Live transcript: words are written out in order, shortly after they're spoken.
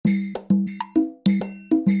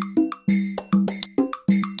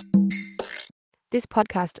This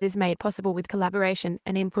podcast is made possible with collaboration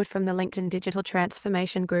and input from the LinkedIn Digital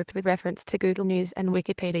Transformation Group with reference to Google News and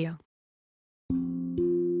Wikipedia.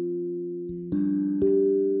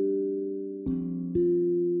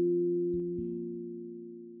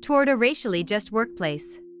 Toward a racially just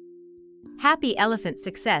workplace. Happy Elephant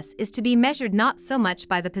success is to be measured not so much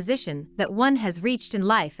by the position that one has reached in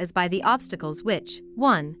life as by the obstacles which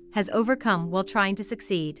one has overcome while trying to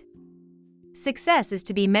succeed. Success is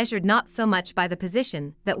to be measured not so much by the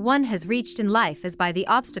position that one has reached in life as by the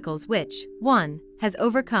obstacles which one has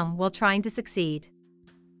overcome while trying to succeed.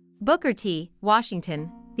 Booker T.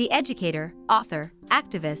 Washington, the educator, author,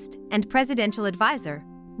 activist, and presidential advisor,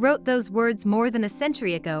 wrote those words more than a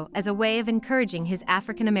century ago as a way of encouraging his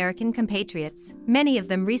African-American compatriots, many of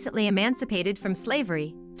them recently emancipated from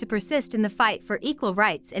slavery, to persist in the fight for equal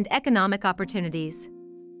rights and economic opportunities.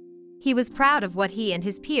 He was proud of what he and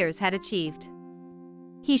his peers had achieved.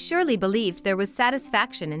 He surely believed there was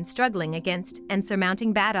satisfaction in struggling against and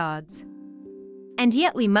surmounting bad odds. And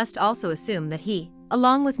yet we must also assume that he,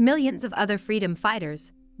 along with millions of other freedom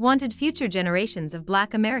fighters, wanted future generations of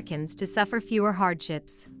Black Americans to suffer fewer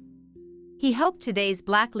hardships. He hoped today's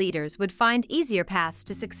Black leaders would find easier paths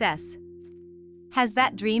to success. Has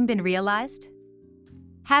that dream been realized?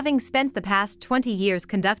 Having spent the past 20 years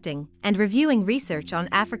conducting and reviewing research on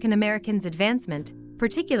African Americans' advancement,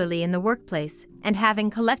 particularly in the workplace, and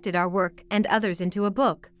having collected our work and others into a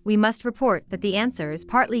book, we must report that the answer is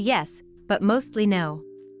partly yes, but mostly no.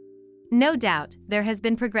 No doubt, there has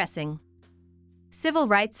been progressing. Civil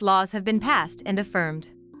rights laws have been passed and affirmed.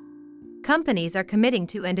 Companies are committing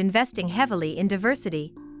to and investing heavily in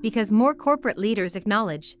diversity because more corporate leaders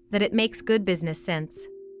acknowledge that it makes good business sense.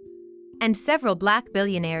 And several Black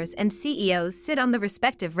billionaires and CEOs sit on the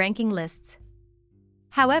respective ranking lists.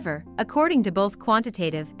 However, according to both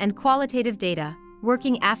quantitative and qualitative data,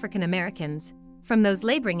 working African Americans, from those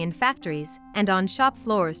laboring in factories and on shop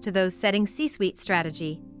floors to those setting C-suite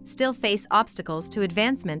strategy, still face obstacles to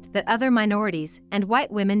advancement that other minorities and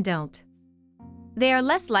white women don't. They are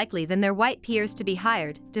less likely than their white peers to be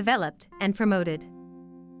hired, developed, and promoted.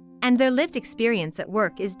 And their lived experience at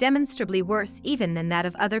work is demonstrably worse even than that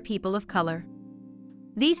of other people of color.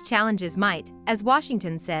 These challenges might, as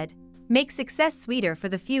Washington said, make success sweeter for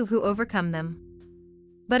the few who overcome them.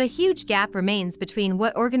 But a huge gap remains between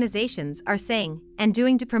what organizations are saying and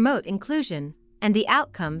doing to promote inclusion and the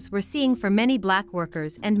outcomes we're seeing for many Black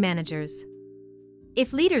workers and managers.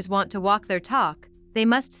 If leaders want to walk their talk, they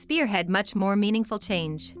must spearhead much more meaningful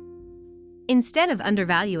change. Instead of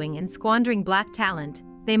undervaluing and squandering Black talent,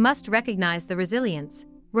 they must recognize the resilience,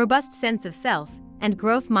 robust sense of self, and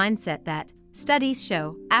growth mindset that, studies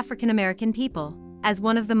show, African American people, as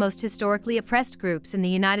one of the most historically oppressed groups in the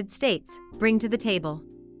United States, bring to the table.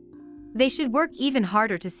 They should work even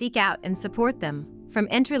harder to seek out and support them, from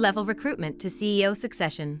entry-level recruitment to CEO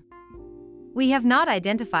succession. We have not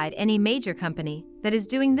identified any major company that is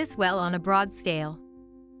doing this well on a broad scale.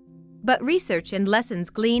 But research and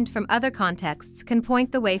lessons gleaned from other contexts can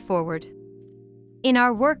point the way forward. In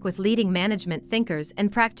our work with leading management thinkers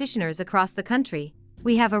and practitioners across the country,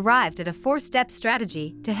 we have arrived at a 4-step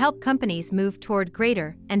strategy to help companies move toward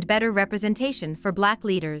greater and better representation for Black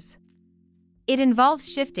leaders. It involves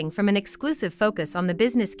shifting from an exclusive focus on the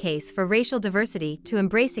business case for racial diversity to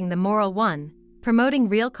embracing the moral one, promoting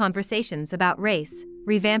real conversations about race,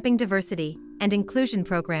 revamping diversity and inclusion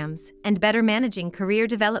programs, and better managing career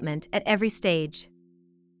development at every stage.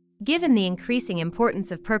 Given the increasing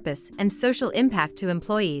importance of purpose and social impact to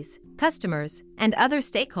employees, customers, and other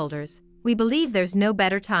stakeholders, we believe there's no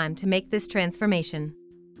better time to make this transformation.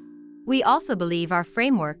 We also believe our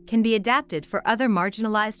framework can be adapted for other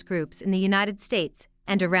marginalized groups in the United States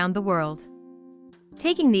and around the world.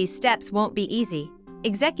 Taking these steps won't be easy.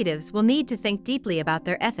 Executives will need to think deeply about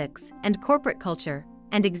their ethics and corporate culture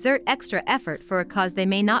and exert extra effort for a cause they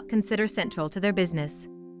may not consider central to their business.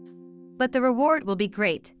 But the reward will be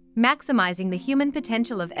great, maximizing the human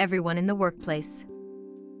potential of everyone in the workplace.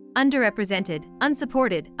 Underrepresented,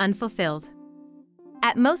 unsupported, unfulfilled.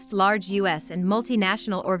 At most large U.S. and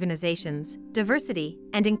multinational organizations, diversity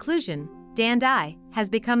and inclusion, D&I, has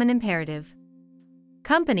become an imperative.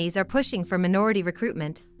 Companies are pushing for minority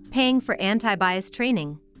recruitment, paying for anti-bias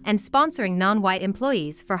training, and sponsoring non-white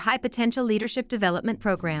employees for high-potential leadership development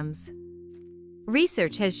programs.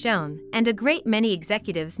 Research has shown, and a great many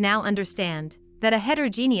executives now understand, that a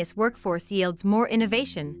heterogeneous workforce yields more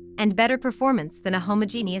innovation and better performance than a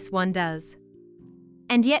homogeneous one does.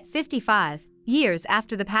 And yet 55 years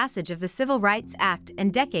after the passage of the Civil Rights Act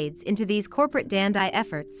and decades into these corporate D&I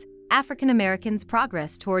efforts, African Americans'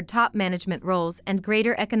 progress toward top management roles and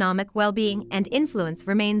greater economic well-being and influence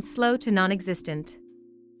remains slow to non-existent.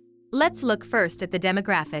 Let's look first at the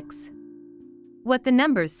demographics. What the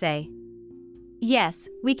numbers say. Yes,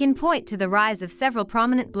 we can point to the rise of several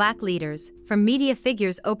prominent Black leaders, from media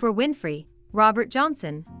figures Oprah Winfrey, Robert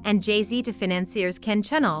Johnson, and Jay-Z to financiers Ken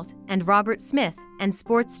Chenault and Robert Smith, and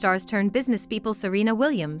sports stars turned businesspeople Serena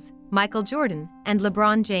Williams, Michael Jordan, and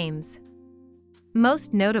LeBron James.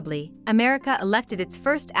 Most notably, America elected its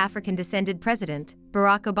first African-descended president,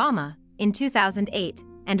 Barack Obama, in 2008,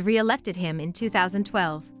 and re-elected him in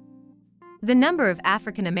 2012. The number of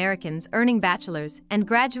African Americans earning bachelor's and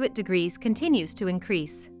graduate degrees continues to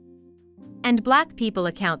increase. And Black people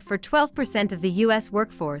account for 12% of the U.S.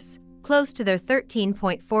 workforce, close to their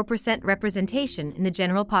 13.4% representation in the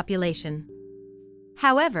general population.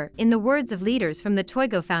 However, in the words of leaders from the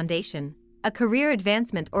Toigo Foundation, a career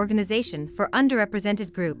advancement organization for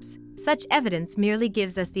underrepresented groups, such evidence merely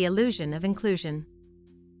gives us the illusion of inclusion.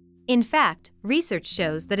 In fact, research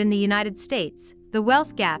shows that in the United States, the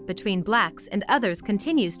wealth gap between Blacks and others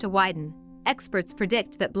continues to widen. Experts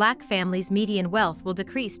predict that Black families' median wealth will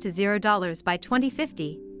decrease to $0 by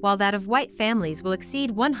 2050, while that of white families will exceed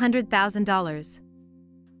 $100,000.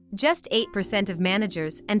 Just 8% of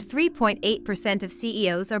managers and 3.8% of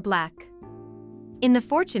CEOs are Black. In the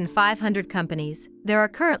Fortune 500 companies, there are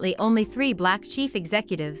currently only 3 Black chief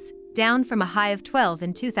executives, down from a high of 12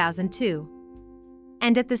 in 2002.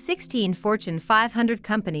 And at the 16 Fortune 500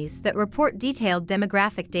 companies that report detailed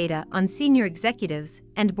demographic data on senior executives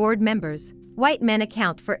and board members, white men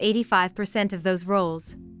account for 85% of those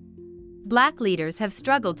roles. Black leaders have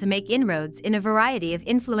struggled to make inroads in a variety of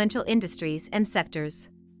influential industries and sectors.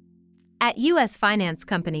 At U.S. finance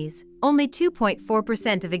companies, only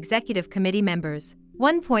 2.4% of executive committee members,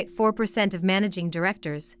 1.4% of managing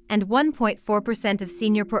directors, and 1.4% of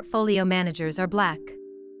senior portfolio managers are Black.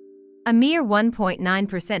 A mere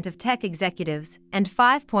 1.9% of tech executives and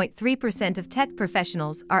 5.3% of tech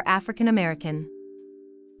professionals are African American.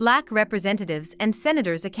 Black representatives and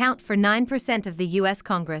senators account for 9% of the U.S.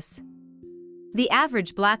 Congress. The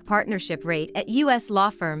average Black partnership rate at U.S. law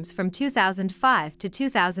firms from 2005 to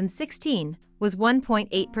 2016 was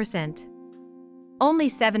 1.8%. Only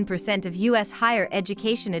 7% of U.S. higher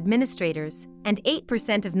education administrators and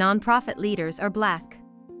 8% of nonprofit leaders are Black.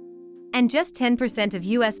 And just 10% of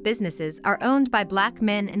U.S. businesses are owned by Black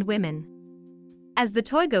men and women. As the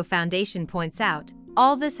Toigo Foundation points out,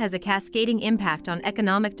 all this has a cascading impact on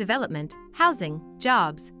economic development, housing,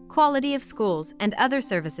 jobs, quality of schools and other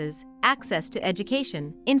services, access to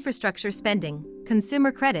education, infrastructure spending,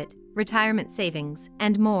 consumer credit, retirement savings,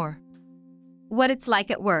 and more. What it's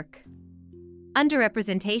like at work.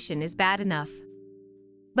 Underrepresentation is bad enough.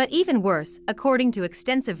 But even worse, according to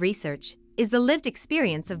extensive research, is the lived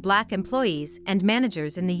experience of Black employees and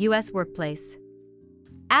managers in the U.S. workplace.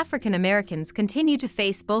 African Americans continue to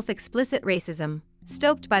face both explicit racism,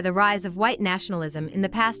 stoked by the rise of white nationalism in the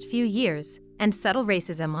past few years, and subtle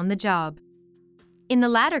racism on the job. In the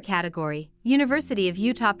latter category, University of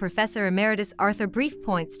Utah Professor Emeritus Arthur Brief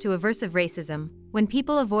points to aversive racism, when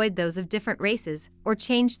people avoid those of different races or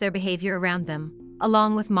change their behavior around them,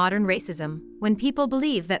 along with modern racism, when people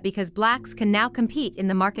believe that because Blacks can now compete in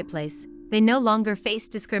the marketplace, they no longer face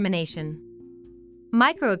discrimination.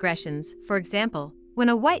 Microaggressions, for example, when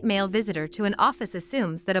a white male visitor to an office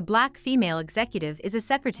assumes that a Black female executive is a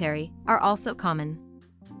secretary, are also common.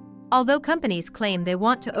 Although companies claim they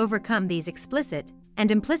want to overcome these explicit and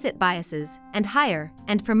implicit biases and hire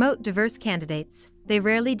and promote diverse candidates, they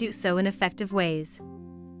rarely do so in effective ways.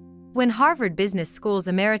 When Harvard Business School's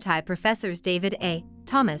Emeriti professors David A.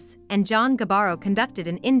 Thomas and John Gabaro conducted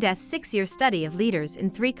an in-depth 6-year study of leaders in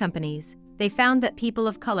 3 companies, they found that people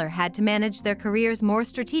of color had to manage their careers more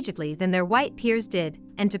strategically than their white peers did,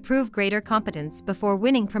 and to prove greater competence before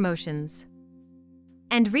winning promotions.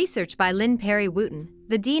 And research by Lynn Perry Wooten,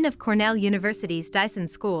 the Dean of Cornell University's Dyson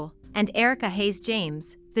School, and Erica Hayes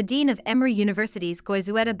James, the Dean of Emory University's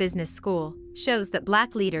Goizueta Business School, shows that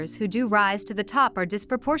Black leaders who do rise to the top are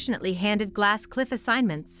disproportionately handed glass cliff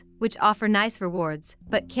assignments, which offer nice rewards,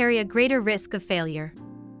 but carry a greater risk of failure.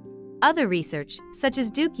 Other research, such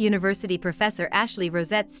as Duke University professor Ashley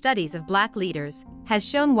Rosette's studies of Black leaders, has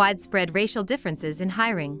shown widespread racial differences in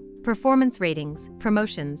hiring, performance ratings,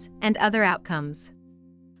 promotions, and other outcomes.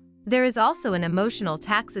 There is also an emotional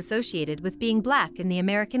tax associated with being Black in the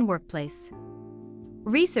American workplace.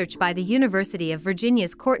 Research by the University of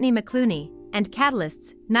Virginia's Courtney McClooney and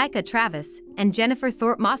Catalyst's Nika Travis and Jennifer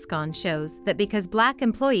Thorpe Moscon shows that because Black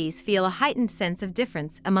employees feel a heightened sense of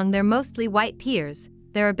difference among their mostly white peers,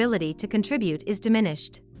 their ability to contribute is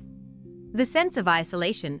diminished. The sense of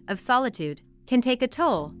isolation, of solitude, can take a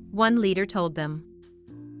toll, one leader told them.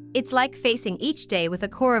 It's like facing each day with a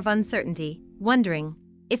core of uncertainty, wondering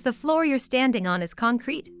if the floor you're standing on is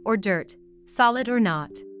concrete or dirt, solid or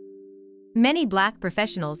not. Many Black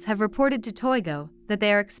professionals have reported to Toigo that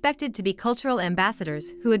they are expected to be cultural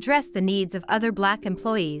ambassadors who address the needs of other Black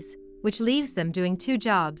employees, which leaves them doing two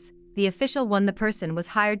jobs, the official one the person was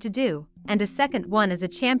hired to do, and a second one as a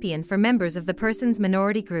champion for members of the person's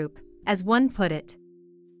minority group, as one put it.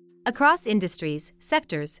 Across industries,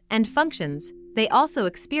 sectors, and functions, they also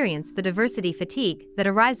experience the diversity fatigue that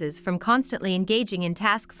arises from constantly engaging in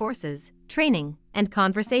task forces, training, and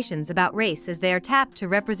conversations about race as they are tapped to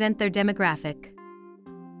represent their demographic.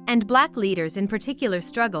 And Black leaders in particular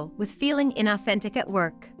struggle with feeling inauthentic at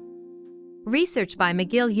work. Research by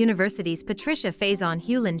McGill University's Patricia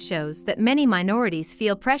Faison-Hewlin shows that many minorities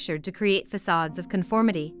feel pressured to create facades of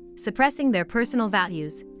conformity, suppressing their personal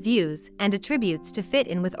values, views, and attributes to fit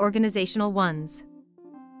in with organizational ones.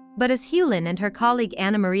 But as Hewlin and her colleague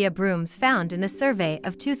Anna Maria Brooms found in a survey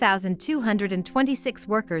of 2,226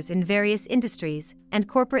 workers in various industries and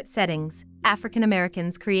corporate settings, African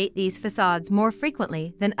Americans create these facades more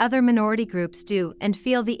frequently than other minority groups do and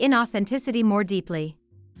feel the inauthenticity more deeply.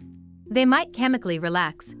 They might chemically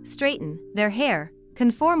relax, straighten their hair,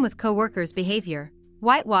 conform with coworkers' behavior,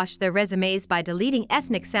 whitewash their resumes by deleting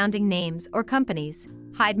ethnic-sounding names or companies,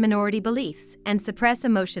 hide minority beliefs, and suppress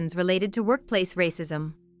emotions related to workplace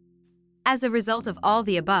racism. As a result of all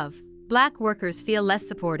the above, Black workers feel less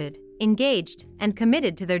supported, engaged, and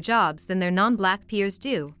committed to their jobs than their non-Black peers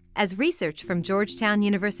do, as research from Georgetown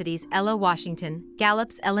University's Ella Washington,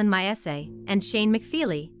 Gallup's Ellen Maese, and Shane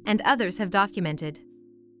McFeely, and others have documented.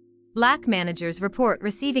 Black managers report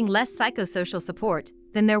receiving less psychosocial support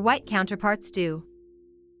than their white counterparts do.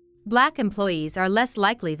 Black employees are less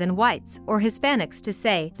likely than whites or Hispanics to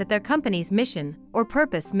say that their company's mission or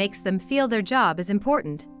purpose makes them feel their job is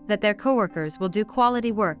important, that their coworkers will do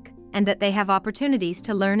quality work, and that they have opportunities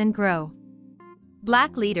to learn and grow.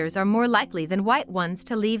 Black leaders are more likely than white ones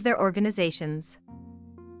to leave their organizations.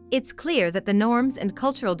 It's clear that the norms and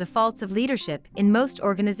cultural defaults of leadership in most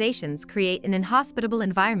organizations create an inhospitable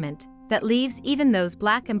environment that leaves even those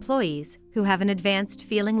Black employees who have an advanced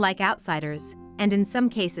feeling like outsiders, and in some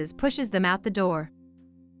cases pushes them out the door.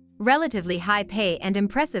 Relatively high pay and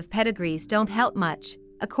impressive pedigrees don't help much,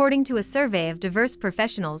 according to a survey of diverse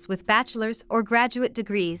professionals with bachelor's or graduate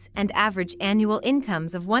degrees and average annual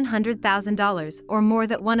incomes of $100,000 or more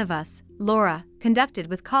that One of Us, Laura, conducted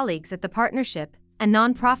with colleagues at the Partnership, a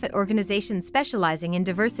nonprofit organization specializing in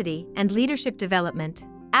diversity and leadership development.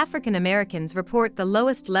 African Americans report the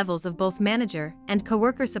lowest levels of both manager and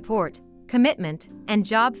coworker support, commitment, and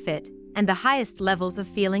job fit, and the highest levels of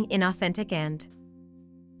feeling inauthentic and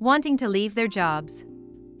wanting to leave their jobs.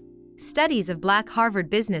 Studies of Black Harvard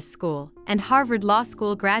Business School and Harvard Law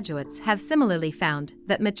School graduates have similarly found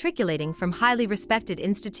that matriculating from highly respected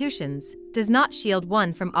institutions does not shield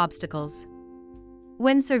one from obstacles.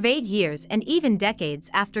 When surveyed years and even decades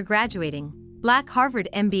after graduating, Black Harvard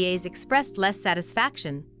MBAs expressed less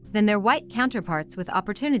satisfaction than their white counterparts with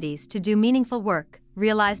opportunities to do meaningful work,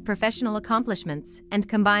 realize professional accomplishments, and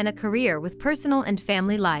combine a career with personal and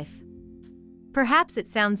family life. Perhaps it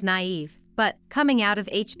sounds naive, but, coming out of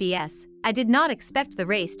HBS, I did not expect the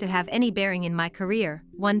race to have any bearing in my career,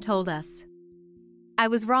 one told us. I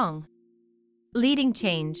was wrong. Leading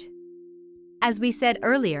change. As we said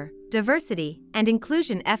earlier, diversity and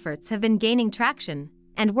inclusion efforts have been gaining traction,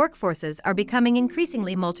 and workforces are becoming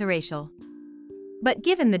increasingly multiracial. But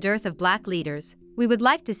given the dearth of Black leaders, we would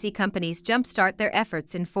like to see companies jumpstart their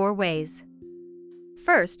efforts in 4 ways.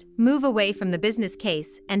 First, move away from the business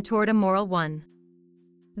case and toward a moral one.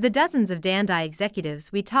 The dozens of Dandai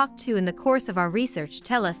executives we talked to in the course of our research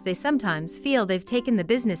tell us they sometimes feel they've taken the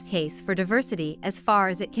business case for diversity as far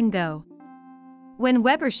as it can go. When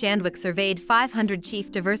Weber Shandwick surveyed 500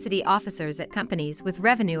 chief diversity officers at companies with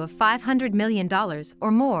revenue of $500 million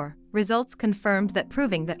or more, results confirmed that,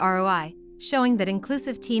 proving that ROI, showing that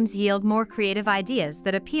inclusive teams yield more creative ideas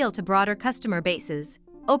that appeal to broader customer bases,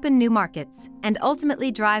 open new markets, and ultimately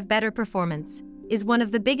drive better performance, is one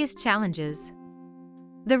of the biggest challenges.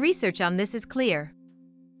 The research on this is clear.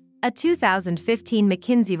 A 2015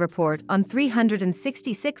 McKinsey report on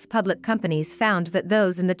 366 public companies found that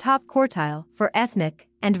those in the top quartile for ethnic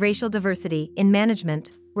and racial diversity in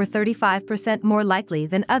management were 35% more likely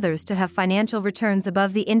than others to have financial returns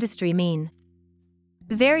above the industry mean.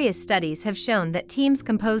 Various studies have shown that teams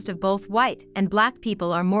composed of both white and Black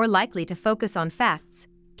people are more likely to focus on facts,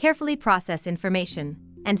 carefully process information,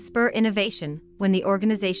 and spur innovation when the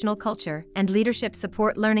organizational culture and leadership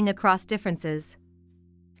support learning across differences.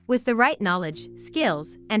 With the right knowledge,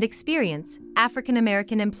 skills, and experience, African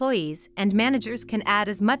American employees and managers can add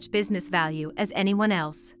as much business value as anyone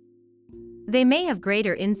else. They may have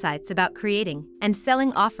greater insights about creating and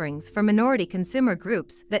selling offerings for minority consumer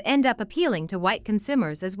groups that end up appealing to white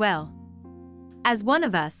consumers as well. As one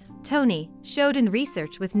of us, Tony, showed in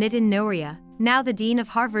research with Nitin Nohria, now the Dean of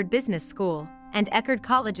Harvard Business School, and Eckerd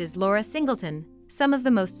College's Laura Singleton, some of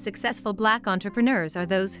the most successful Black entrepreneurs are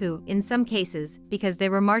those who, in some cases, because they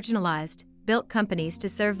were marginalized, built companies to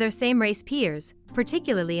serve their same-race peers,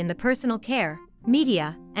 particularly in the personal care,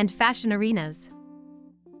 media, and fashion arenas.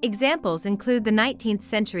 Examples include the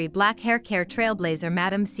 19th-century Black hair care trailblazer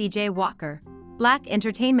Madam C.J. Walker, Black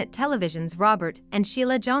entertainment television's Robert and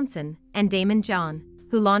Sheila Johnson, and Daymond John,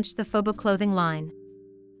 who launched the Phoba clothing line.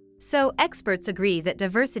 So, experts agree that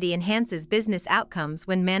diversity enhances business outcomes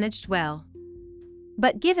when managed well.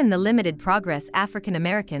 But given the limited progress African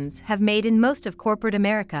Americans have made in most of corporate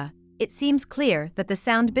America, it seems clear that the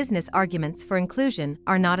sound business arguments for inclusion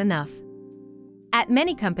are not enough. At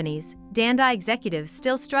many companies, D&I executives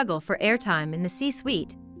still struggle for airtime in the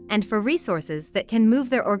C-suite and for resources that can move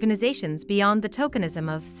their organizations beyond the tokenism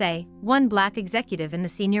of, say, one Black executive in the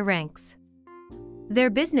senior ranks. Their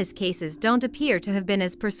business cases don't appear to have been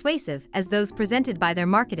as persuasive as those presented by their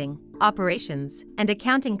marketing, operations, and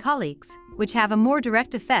accounting colleagues, which have a more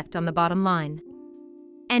direct effect on the bottom line.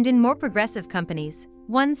 And in more progressive companies,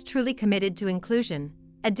 ones truly committed to inclusion,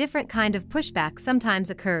 a different kind of pushback sometimes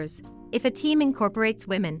occurs. If a team incorporates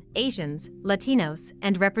women, Asians, Latinos,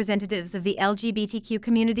 and representatives of the LGBTQ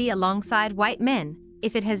community alongside white men,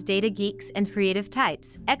 if it has data geeks and creative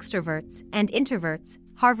types, extroverts and introverts,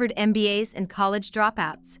 Harvard MBAs and college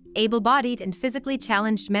dropouts, able-bodied and physically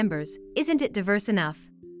challenged members, isn't it diverse enough?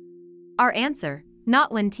 Our answer: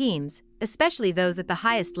 not when teams, especially those at the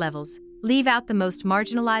highest levels, leave out the most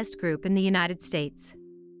marginalized group in the United States.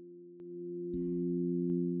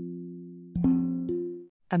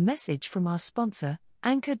 A message from our sponsor,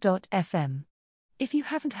 Anchor.fm. If you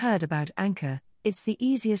haven't heard about Anchor, it's the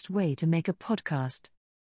easiest way to make a podcast.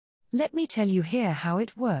 Let me tell you here how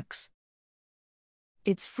it works.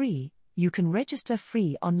 It's free, you can register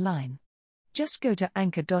free online. Just go to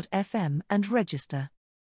Anchor.fm and register.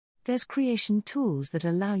 There's creation tools that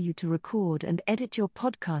allow you to record and edit your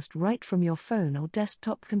podcast right from your phone or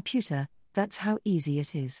desktop computer. That's how easy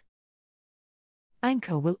it is.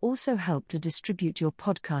 Anchor will also help to distribute your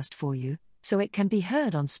podcast for you, so it can be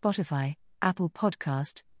heard on Spotify, Apple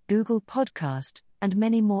Podcast, Google Podcast, and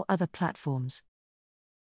many more other platforms.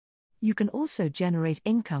 You can also generate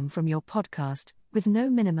income from your podcast, with no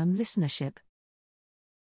minimum listenership.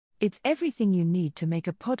 It's everything you need to make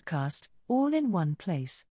a podcast, all in one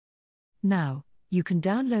place. Now, you can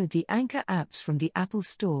download the Anchor apps from the Apple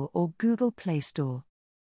Store or Google Play Store.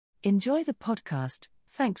 Enjoy the podcast.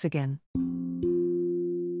 Thanks again.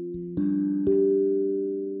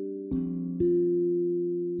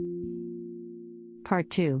 Part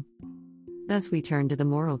 2. Thus we turn to the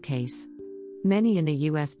moral case. Many in the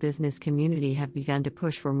U.S. business community have begun to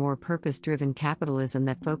push for more purpose-driven capitalism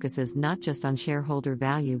that focuses not just on shareholder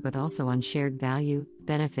value but also on shared value,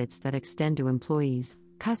 benefits that extend to employees,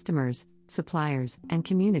 customers, suppliers, and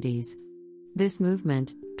communities. This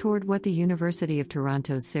movement, toward what the University of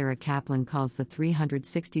Toronto's Sarah Kaplan calls the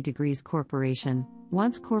 360 Degrees Corporation,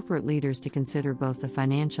 wants corporate leaders to consider both the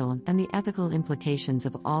financial and the ethical implications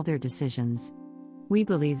of all their decisions. We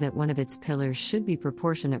believe that one of its pillars should be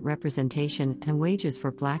proportionate representation and wages for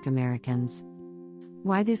Black Americans.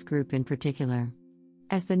 Why this group in particular?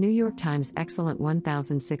 As the New York Times' excellent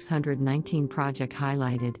 1619 project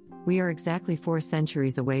highlighted, we are exactly 4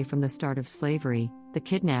 centuries away from the start of slavery, the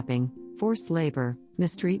kidnapping, forced labor,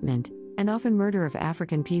 mistreatment, and often murder of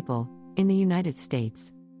African people, in the United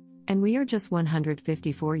States. And we are just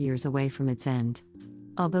 154 years away from its end.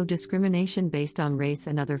 Although discrimination based on race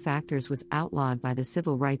and other factors was outlawed by the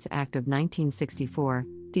Civil Rights Act of 1964,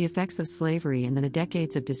 the effects of slavery and the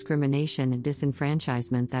decades of discrimination and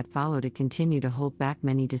disenfranchisement that followed continue to hold back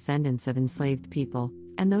many descendants of enslaved people,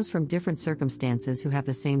 and those from different circumstances who have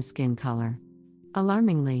the same skin color.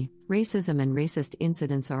 Alarmingly, racism and racist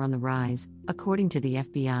incidents are on the rise. According to the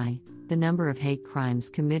FBI, the number of hate crimes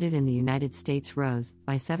committed in the United States rose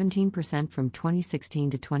by 17% from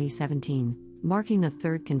 2016 to 2017, marking the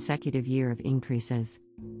 3rd consecutive year of increases.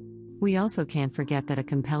 We also can't forget that a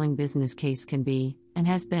compelling business case can be, and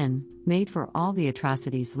has been, made for all the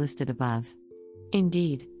atrocities listed above.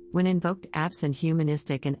 Indeed, when invoked absent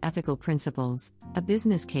humanistic and ethical principles, a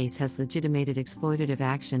business case has legitimated exploitative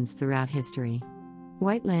actions throughout history.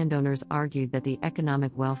 White landowners argued that the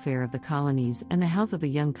economic welfare of the colonies and the health of the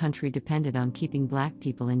young country depended on keeping Black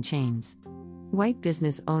people in chains. White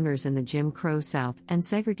business owners in the Jim Crow South and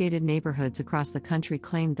segregated neighborhoods across the country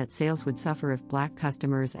claimed that sales would suffer if black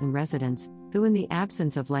customers and residents, who in the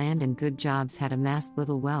absence of land and good jobs had amassed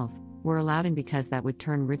little wealth, were allowed in because that would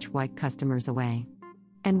turn rich white customers away.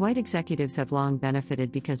 And white executives have long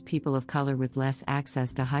benefited because people of color with less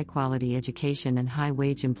access to high-quality education and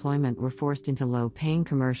high-wage employment were forced into low-paying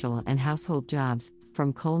commercial and household jobs,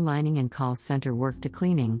 from coal mining and call center work to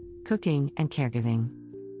cleaning, cooking, and caregiving.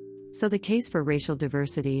 So the case for racial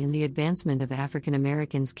diversity and the advancement of African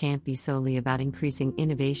Americans can't be solely about increasing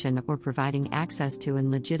innovation or providing access to and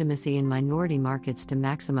legitimacy in minority markets to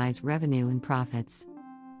maximize revenue and profits.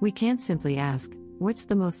 We can't simply ask, what's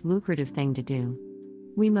the most lucrative thing to do?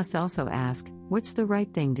 We must also ask, what's the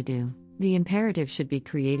right thing to do? The imperative should be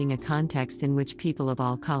creating a context in which people of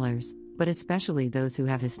all colors, but especially those who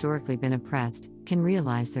have historically been oppressed, can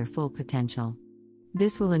realize their full potential.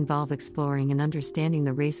 This will involve exploring and understanding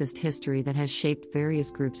the racist history that has shaped various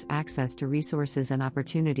groups' access to resources and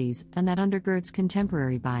opportunities and that undergirds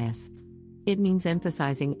contemporary bias. It means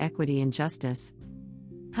emphasizing equity and justice.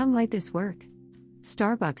 How might this work?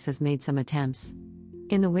 Starbucks has made some attempts.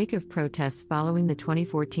 In the wake of protests following the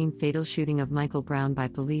 2014 fatal shooting of Michael Brown by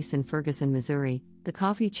police in Ferguson, Missouri, the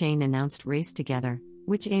coffee chain announced Race Together,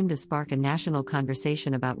 which aimed to spark a national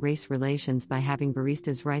conversation about race relations by having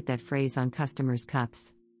baristas write that phrase on customers'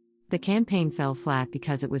 cups. The campaign fell flat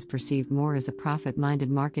because it was perceived more as a profit-minded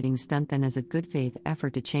marketing stunt than as a good-faith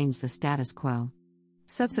effort to change the status quo.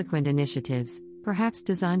 Subsequent initiatives, perhaps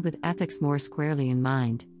designed with ethics more squarely in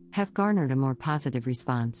mind, have garnered a more positive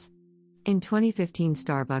response. In 2015,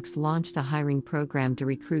 Starbucks launched a hiring program to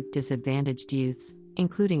recruit disadvantaged youths,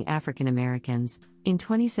 including African Americans. In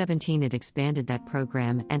 2017, it expanded that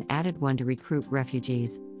program and added one to recruit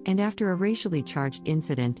refugees, and after a racially charged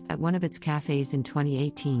incident at one of its cafes in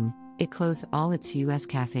 2018, it closed all its U.S.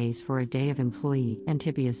 cafes for a day of employee and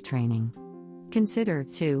Tibias training. Consider,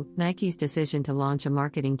 too, Nike's decision to launch a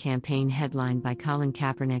marketing campaign headlined by Colin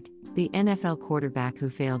Kaepernick, the NFL quarterback who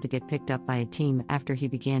failed to get picked up by a team after he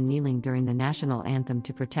began kneeling during the national anthem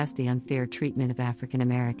to protest the unfair treatment of African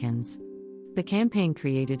Americans. The campaign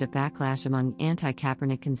created a backlash among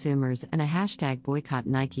anti-Kaepernick consumers and a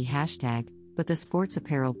 #BoycottNike hashtag, but the sports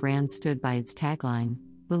apparel brand stood by its tagline,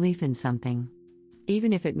 "Belief in something.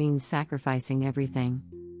 Even if it means sacrificing everything."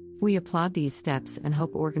 We applaud these steps and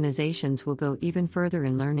hope organizations will go even further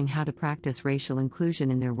in learning how to practice racial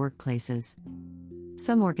inclusion in their workplaces.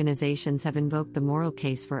 Some organizations have invoked the moral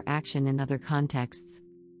case for action in other contexts.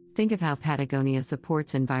 Think of how Patagonia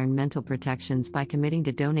supports environmental protections by committing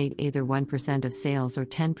to donate either 1% of sales or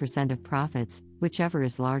 10% of profits, whichever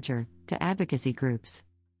is larger, to advocacy groups.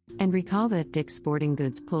 And recall that Dick's Sporting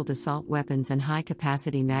Goods pulled assault weapons and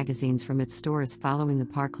high-capacity magazines from its stores following the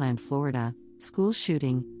Parkland, Florida, school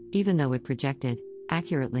shooting, even though it projected,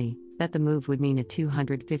 accurately, that the move would mean a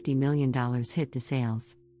 $250 million hit to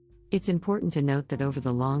sales. It's important to note that over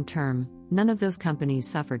the long term, none of those companies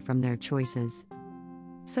suffered from their choices.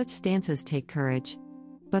 Such stances take courage.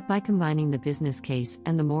 But by combining the business case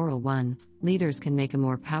and the moral one, leaders can make a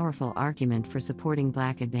more powerful argument for supporting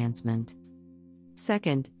Black advancement.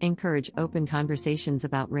 Second, encourage open conversations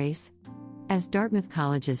about race. As Dartmouth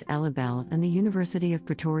College's Ella Bell and the University of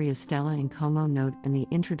Pretoria's Stella Nkomo note in the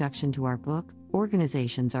introduction to our book,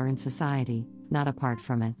 organizations are in society, not apart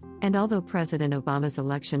from it. And although President Obama's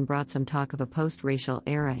election brought some talk of a post-racial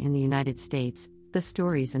era in the United States, the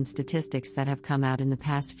stories and statistics that have come out in the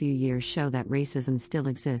past few years show that racism still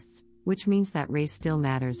exists, which means that race still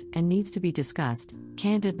matters and needs to be discussed,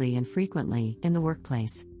 candidly and frequently, in the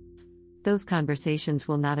workplace. Those conversations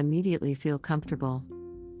will not immediately feel comfortable.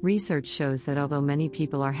 Research shows that although many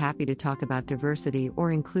people are happy to talk about diversity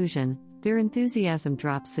or inclusion, their enthusiasm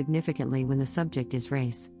drops significantly when the subject is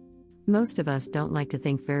race. Most of us don't like to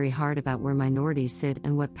think very hard about where minorities sit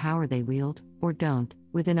and what power they wield, or don't,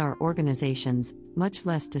 within our organizations, much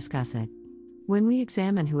less discuss it. When we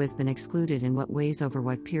examine who has been excluded in what ways over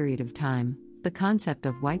what period of time, the concept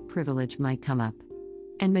of white privilege might come up.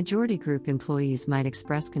 And majority group employees might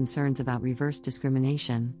express concerns about reverse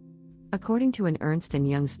discrimination. According to an Ernst &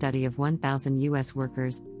 Young study of 1,000 U.S.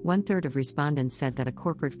 workers, 1/3 of respondents said that a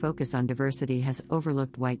corporate focus on diversity has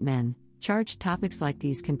overlooked white men. Charged topics like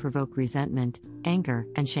these can provoke resentment, anger,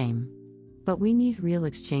 and shame. But we need real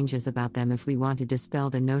exchanges about them if we want to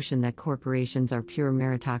dispel the notion that corporations are pure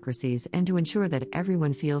meritocracies and to ensure that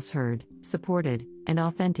everyone feels heard, supported, and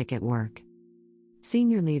authentic at work.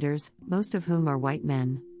 Senior leaders, most of whom are white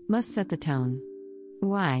men, must set the tone.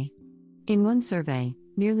 Why? In one survey,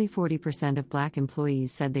 nearly 40% of Black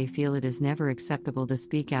employees said they feel it is never acceptable to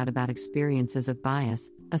speak out about experiences of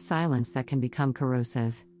bias, a silence that can become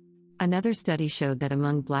corrosive. Another study showed that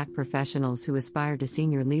among Black professionals who aspire to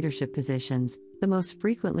senior leadership positions, the most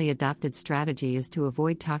frequently adopted strategy is to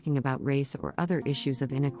avoid talking about race or other issues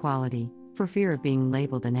of inequality, for fear of being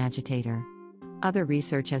labeled an agitator. Other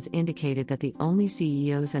research has indicated that the only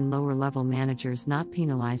CEOs and lower-level managers not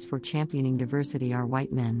penalized for championing diversity are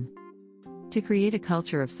white men. To create a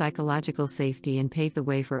culture of psychological safety and pave the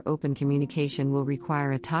way for open communication will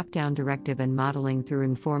require a top-down directive and modeling through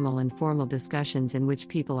informal and formal discussions in which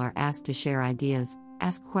people are asked to share ideas,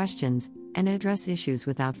 ask questions, and address issues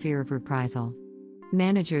without fear of reprisal.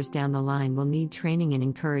 Managers down the line will need training in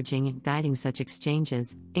encouraging and guiding such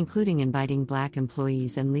exchanges, including inviting Black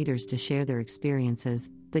employees and leaders to share their experiences,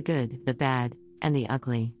 the good, the bad, and the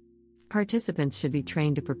ugly. Participants should be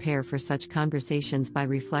trained to prepare for such conversations by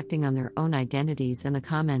reflecting on their own identities and the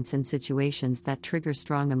comments in situations that trigger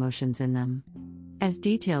strong emotions in them. As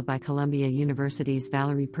detailed by Columbia University's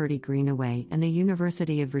Valerie Purdy Greenaway and the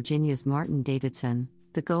University of Virginia's Martin Davidson,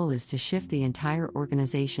 the goal is to shift the entire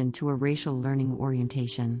organization to a racial learning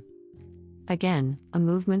orientation. Again, a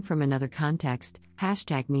movement from another context,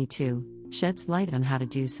 #MeToo, sheds light on how to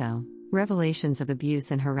do so. Revelations of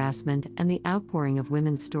abuse and harassment and the outpouring of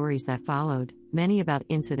women's stories that followed, many about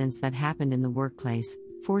incidents that happened in the workplace,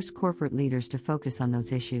 forced corporate leaders to focus on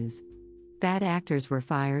those issues. Bad actors were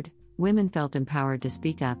fired, women felt empowered to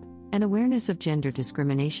speak up, and awareness of gender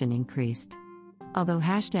discrimination increased. Although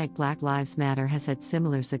 #Black Lives Matter has had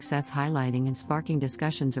similar success highlighting and sparking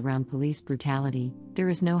discussions around police brutality, there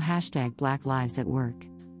is no #Black Lives at work.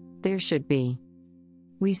 There should be.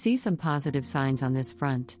 We see some positive signs on this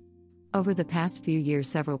front. Over the past few years,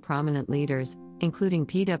 several prominent leaders, including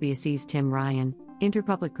PwC's Tim Ryan,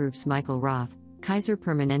 Interpublic Group's Michael Roth, Kaiser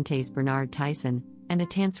Permanente's Bernard Tyson, and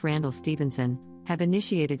Atance Randall Stevenson, have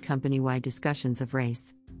initiated company-wide discussions of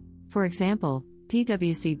race. For example,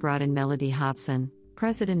 PwC brought in Melody Hobson,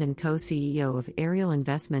 president and co-CEO of Ariel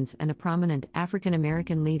Investments and a prominent African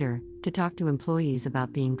American leader, to talk to employees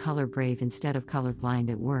about being color brave instead of colorblind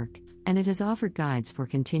at work, and it has offered guides for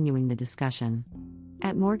continuing the discussion.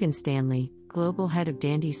 At Morgan Stanley, global head of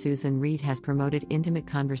Dandy Susan Reed has promoted intimate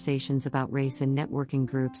conversations about race in networking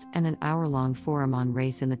groups and an hour-long forum on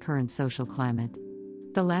race in the current social climate.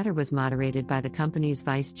 The latter was moderated by the company's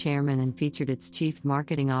vice chairman and featured its chief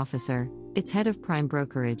marketing officer, its head of prime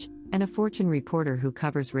brokerage, and a Fortune reporter who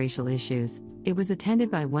covers racial issues. It was attended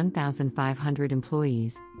by 1,500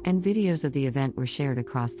 employees, and videos of the event were shared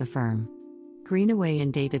across the firm. Greenaway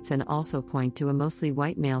and Davidson also point to a mostly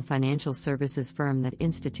white male financial services firm that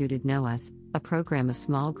instituted Know Us, a program of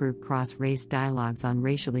small group cross-race dialogues on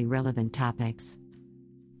racially relevant topics.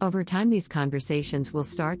 Over time, these conversations will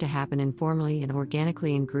start to happen informally and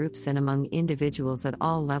organically in groups and among individuals at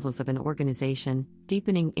all levels of an organization,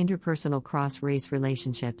 deepening interpersonal cross-race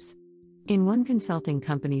relationships. In one consulting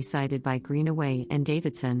company cited by Greenaway and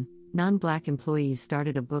Davidson, non-Black employees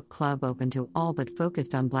started a book club open to all but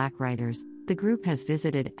focused on Black writers. The group has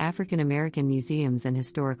visited African American museums and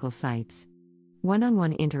historical sites.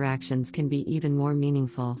 One-on-one interactions can be even more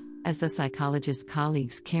meaningful, as the psychologist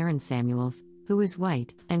colleagues Karen Samuels, who is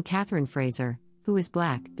white, and Catherine Fraser, who is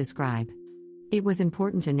Black, describe. It was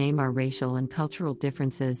important to name our racial and cultural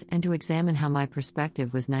differences and to examine how my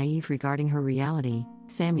perspective was naive regarding her reality,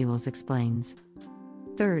 Samuels explains.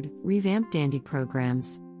 Third, revamp Dandy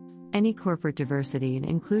programs. Any corporate diversity and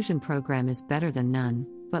inclusion program is better than none,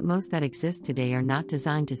 but most that exist today are not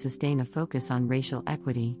designed to sustain a focus on racial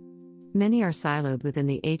equity. Many are siloed within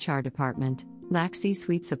the HR department, lack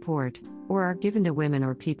C-suite support, or are given to women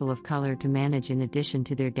or people of color to manage in addition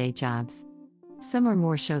to their day jobs. Some are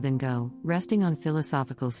more show than go, resting on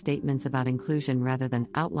philosophical statements about inclusion rather than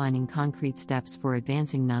outlining concrete steps for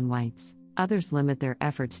advancing non-whites. Others limit their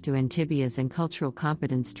efforts to Antibias and cultural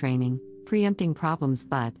competence training, preempting problems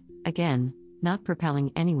but, again, not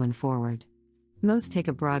propelling anyone forward. Most take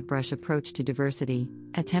a broad brush approach to diversity,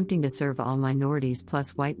 attempting to serve all minorities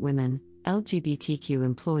plus white women, LGBTQ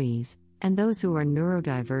employees, and those who are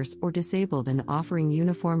neurodiverse or disabled, and offering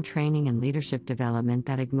uniform training and leadership development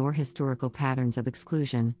that ignore historical patterns of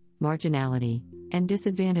exclusion, marginality, and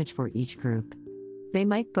disadvantage for each group. They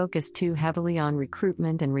might focus too heavily on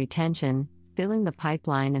recruitment and retention, filling the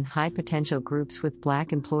pipeline and high-potential groups with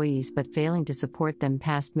Black employees but failing to support them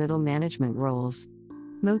past middle management roles.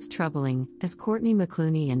 Most troubling, as Courtney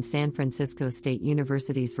McClooney and San Francisco State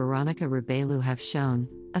University's Veronica Rebelu have shown,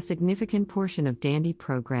 a significant portion of Dandy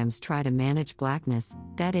programs try to manage Blackness,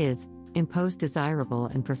 that is, impose desirable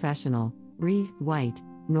and professional, white,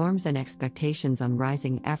 norms and expectations on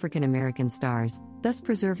rising African American stars, thus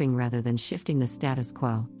preserving rather than shifting the status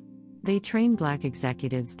quo. They train Black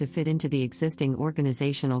executives to fit into the existing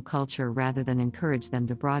organizational culture rather than encourage them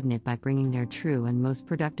to broaden it by bringing their true and most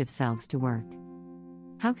productive selves to work.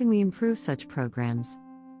 How can we improve such programs?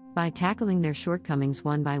 By tackling their shortcomings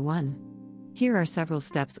one by one. Here are several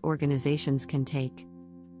steps organizations can take.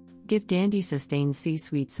 Give Dandy sustained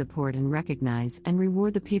C-suite support and recognize and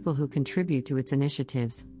reward the people who contribute to its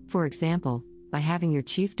initiatives, for example, by having your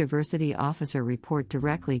Chief Diversity Officer report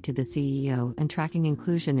directly to the CEO and tracking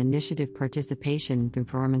inclusion initiative participation,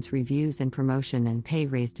 performance reviews and promotion and pay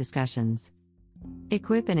raise discussions.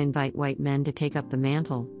 Equip and invite white men to take up the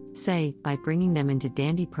mantle, say, by bringing them into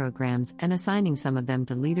Dandy programs and assigning some of them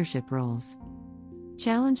to leadership roles.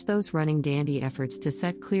 Challenge those running Dandy efforts to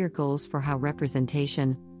set clear goals for how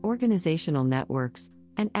representation, organizational networks,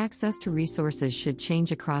 and access to resources should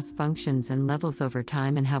change across functions and levels over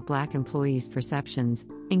time, and how Black employees' perceptions,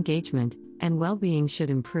 engagement, and well-being should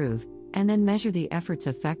improve, and then measure the effort's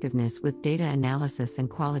effectiveness with data analysis and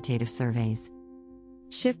qualitative surveys.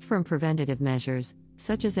 Shift from preventative measures,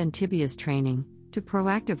 such as Antibia's training, to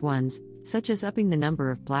proactive ones, such as upping the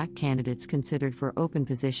number of Black candidates considered for open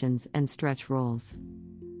positions and stretch roles.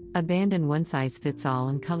 Abandon one-size-fits-all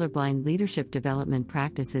and colorblind leadership development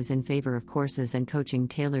practices in favor of courses and coaching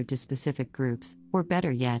tailored to specific groups, or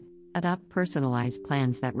better yet, adopt personalized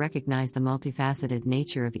plans that recognize the multifaceted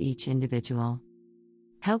nature of each individual.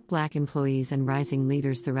 Help Black employees and rising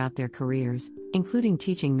leaders throughout their careers, including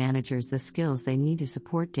teaching managers the skills they need to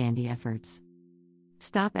support Dandy efforts.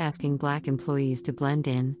 Stop asking Black employees to blend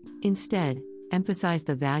in, instead, emphasize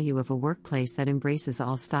the value of a workplace that embraces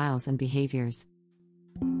all styles and behaviors.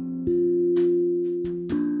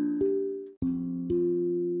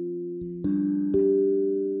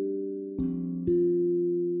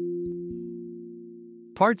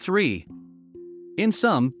 Part 3. In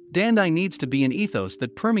sum, Dandy needs to be an ethos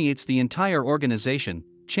that permeates the entire organization,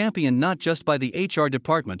 championed not just by the HR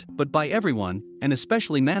department but by everyone, and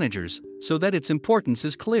especially managers, so that its importance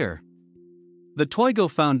is clear. The Toigo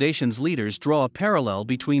Foundation's leaders draw a parallel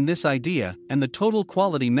between this idea and the total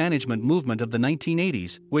quality management movement of the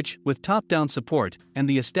 1980s, which, with top-down support and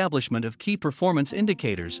the establishment of key performance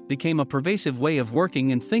indicators, became a pervasive way of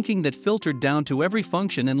working and thinking that filtered down to every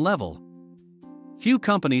function and level. Few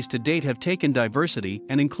companies to date have taken diversity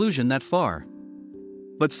and inclusion that far.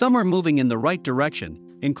 But some are moving in the right direction,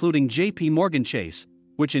 including J.P. Morgan Chase,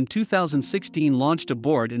 which in 2016 launched a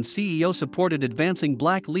board and CEO-supported Advancing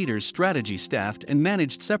Black Leaders strategy staffed and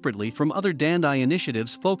managed separately from other Dandy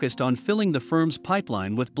initiatives focused on filling the firm's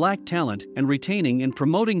pipeline with Black talent and retaining and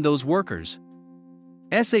promoting those workers.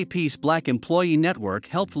 SAP's Black Employee Network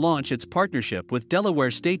helped launch its partnership with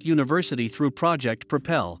Delaware State University through Project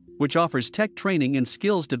Propel, which offers tech training and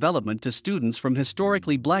skills development to students from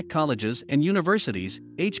historically Black colleges and universities,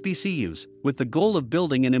 HBCUs, with the goal of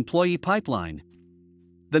building an employee pipeline.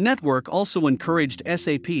 The network also encouraged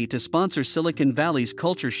SAP to sponsor Silicon Valley's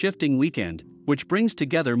Culture Shifting Weekend, which brings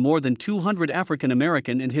together more than 200 African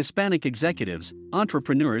American and Hispanic executives,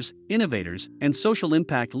 entrepreneurs, innovators, and social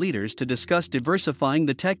impact leaders to discuss diversifying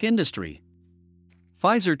the tech industry.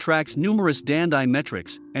 Pfizer tracks numerous Dandy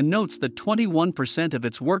metrics and notes that 21% of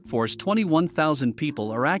its workforce, 21,000 people,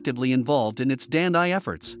 are actively involved in its Dandy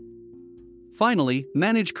efforts. Finally,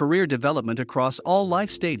 manage career development across all life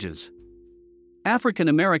stages. African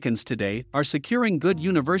Americans today are securing good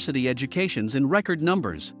university educations in record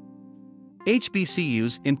numbers.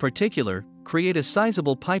 HBCUs, in particular, create a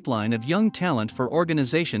sizable pipeline of young talent for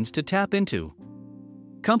organizations to tap into.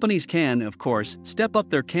 Companies can, of course, step up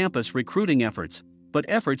their campus recruiting efforts, but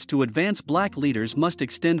efforts to advance Black leaders must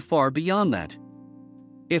extend far beyond that.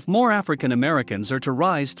 If more African Americans are to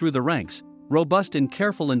rise through the ranks, robust and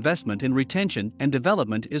careful investment in retention and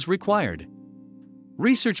development is required.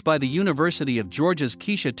 Research by the University of Georgia's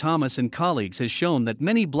Keisha Thomas and colleagues has shown that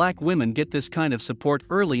many Black women get this kind of support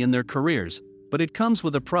early in their careers, but it comes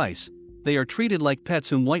with a price. They are treated like pets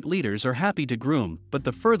whom white leaders are happy to groom, but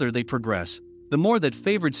the further they progress, the more that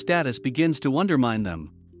favored status begins to undermine them.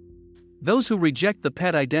 Those who reject the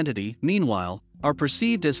pet identity, meanwhile, are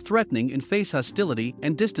perceived as threatening and face hostility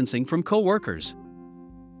and distancing from co-workers.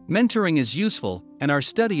 Mentoring is useful, and our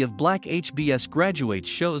study of Black HBS graduates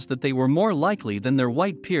shows that they were more likely than their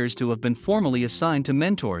white peers to have been formally assigned to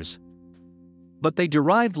mentors. But they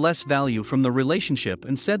derived less value from the relationship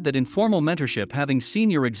and said that informal mentorship, having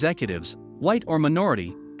senior executives, white or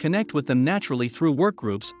minority, connect with them naturally through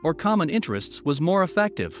workgroups or common interests, was more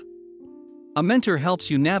effective. A mentor helps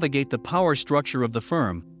you navigate the power structure of the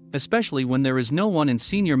firm, especially when there is no one in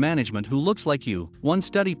senior management who looks like you, one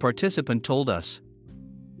study participant told us.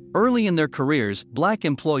 Early in their careers, Black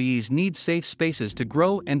employees need safe spaces to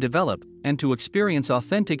grow and develop, and to experience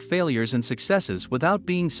authentic failures and successes without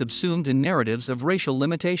being subsumed in narratives of racial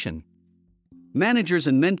limitation. Managers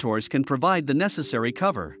and mentors can provide the necessary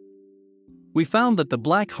cover. We found that the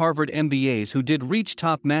Black Harvard MBAs who did reach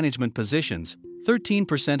top management positions,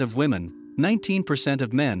 13% of women, 19%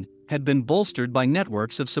 of men, had been bolstered by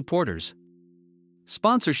networks of supporters.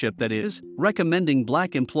 Sponsorship, that is, recommending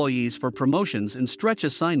Black employees for promotions and stretch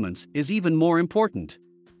assignments, is even more important.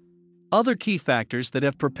 Other key factors that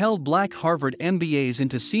have propelled Black Harvard MBAs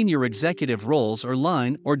into senior executive roles are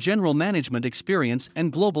line or general management experience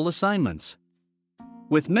and global assignments.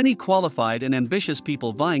 With many qualified and ambitious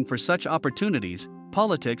people vying for such opportunities,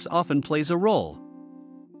 politics often plays a role.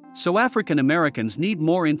 So African Americans need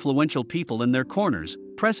more influential people in their corners,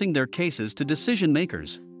 pressing their cases to decision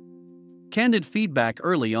makers. Candid feedback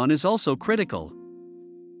early on is also critical.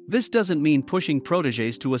 This doesn't mean pushing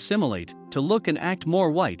protégés to assimilate, to look and act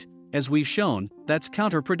more white. As we've shown, that's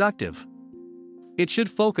counterproductive. It should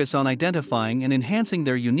focus on identifying and enhancing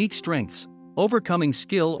their unique strengths, overcoming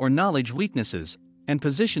skill or knowledge weaknesses, and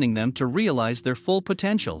positioning them to realize their full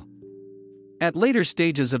potential. At later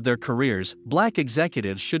stages of their careers, Black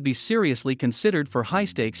executives should be seriously considered for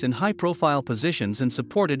high-stakes and high-profile positions and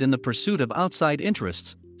supported in the pursuit of outside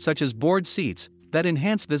interests, such as board seats, that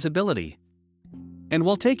enhance visibility. And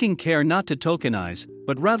while taking care not to tokenize,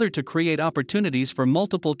 but rather to create opportunities for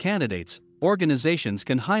multiple candidates, organizations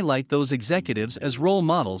can highlight those executives as role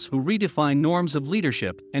models who redefine norms of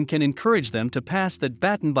leadership and can encourage them to pass that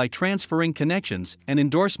baton by transferring connections and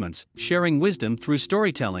endorsements, sharing wisdom through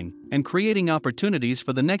storytelling, and creating opportunities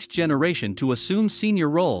for the next generation to assume senior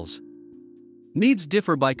roles. Needs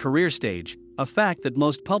differ by career stage, a fact that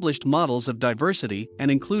most published models of diversity and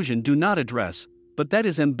inclusion do not address, but that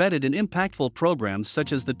is embedded in impactful programs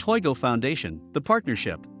such as the Toigo Foundation, the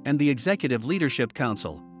Partnership, and the Executive Leadership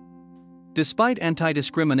Council. Despite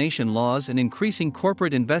anti-discrimination laws and increasing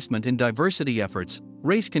corporate investment in diversity efforts,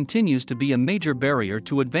 race continues to be a major barrier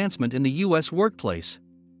to advancement in the U.S. workplace.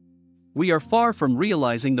 We are far from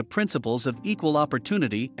realizing the principles of equal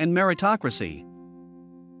opportunity and meritocracy.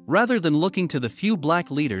 Rather than looking to the few Black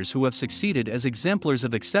leaders who have succeeded as exemplars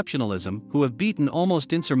of exceptionalism, who have beaten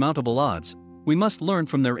almost insurmountable odds, we must learn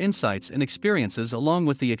from their insights and experiences along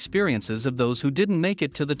with the experiences of those who didn't make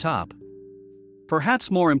it to the top.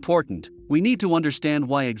 Perhaps more important, we need to understand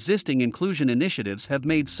why existing inclusion initiatives have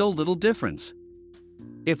made so little difference.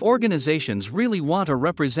 If organizations really want a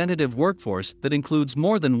representative workforce that includes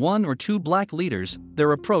more than one or two Black leaders,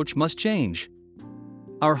 their approach must change.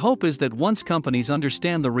 Our hope is that once companies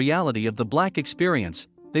understand the reality of the Black experience,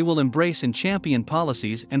 they will embrace and champion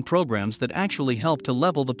policies and programs that actually help to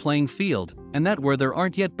level the playing field, and that where there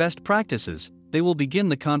aren't yet best practices, they will begin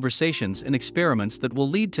the conversations and experiments that will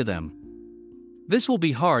lead to them. This will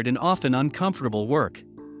be hard and often uncomfortable work.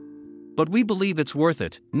 But we believe it's worth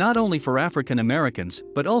it, not only for African Americans,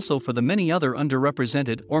 but also for the many other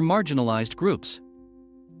underrepresented or marginalized groups.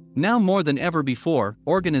 Now more than ever before,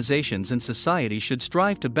 organizations and society should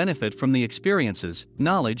strive to benefit from the experiences,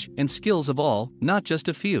 knowledge, and skills of all, not just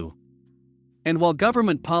a few. And while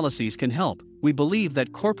government policies can help, we believe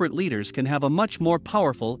that corporate leaders can have a much more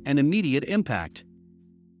powerful and immediate impact.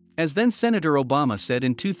 As then Senator Obama said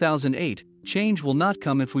in 2008, change will not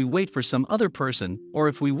come if we wait for some other person, or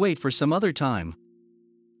if we wait for some other time.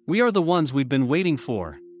 We are the ones we've been waiting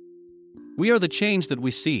for. We are the change that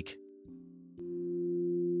we seek.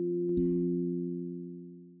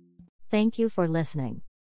 Thank you for listening.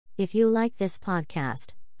 If you like this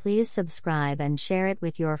podcast, please subscribe and share it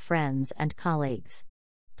with your friends and colleagues.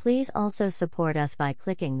 Please also support us by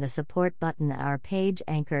clicking the support button at our page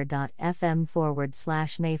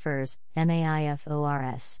anchor.fm/Maifors,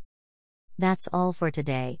 MAIFORS. That's all for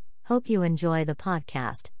today. Hope you enjoy the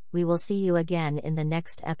podcast. We will see you again in the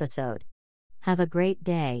next episode. Have a great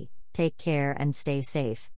day, take care and stay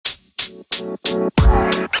safe.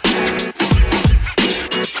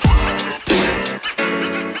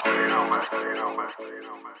 You know, man.